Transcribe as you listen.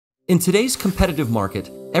In today's competitive market,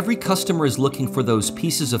 every customer is looking for those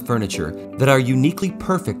pieces of furniture that are uniquely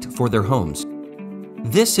perfect for their homes.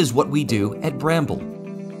 This is what we do at Bramble.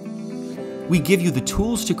 We give you the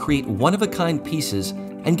tools to create one-of-a-kind pieces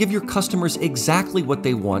and give your customers exactly what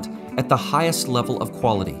they want at the highest level of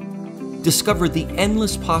quality. Discover the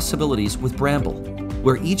endless possibilities with Bramble,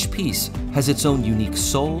 where each piece has its own unique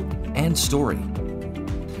soul and story.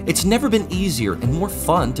 It's never been easier and more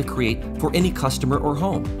fun to create for any customer or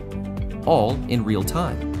home, all in real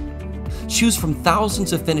time. Choose from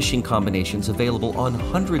thousands of finishing combinations available on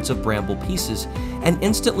hundreds of Bramble pieces and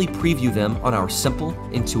instantly preview them on our simple,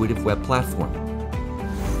 intuitive web platform.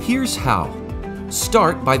 Here's how.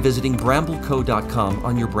 Start by visiting brambleco.com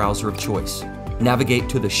on your browser of choice. Navigate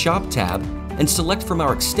to the Shop tab and select from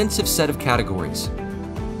our extensive set of categories.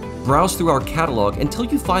 Browse through our catalog until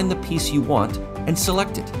you find the piece you want and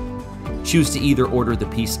select it. Choose to either order the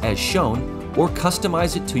piece as shown or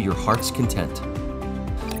customize it to your heart's content.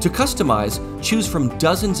 To customize, choose from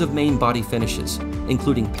dozens of main body finishes,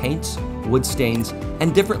 including paints, wood stains,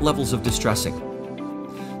 and different levels of distressing.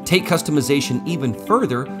 Take customization even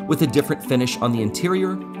further with a different finish on the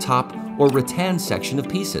interior, top, or rattan section of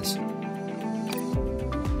pieces.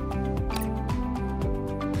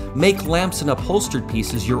 Make lamps and upholstered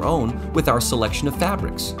pieces your own with our selection of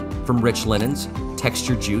fabrics, from rich linens,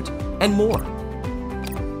 textured jute, and more.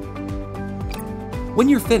 When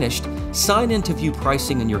you're finished, sign in to view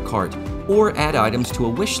pricing in your cart or add items to a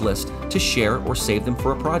wish list to share or save them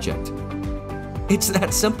for a project. It's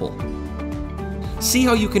that simple. See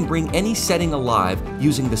how you can bring any setting alive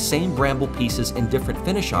using the same Bramble pieces and different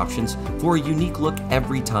finish options for a unique look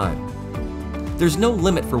every time. There's no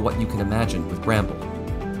limit for what you can imagine with Bramble.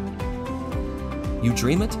 You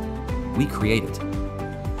dream it, we create it.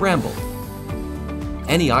 Bramble.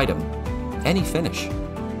 Any item, any finish,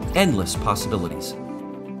 endless possibilities.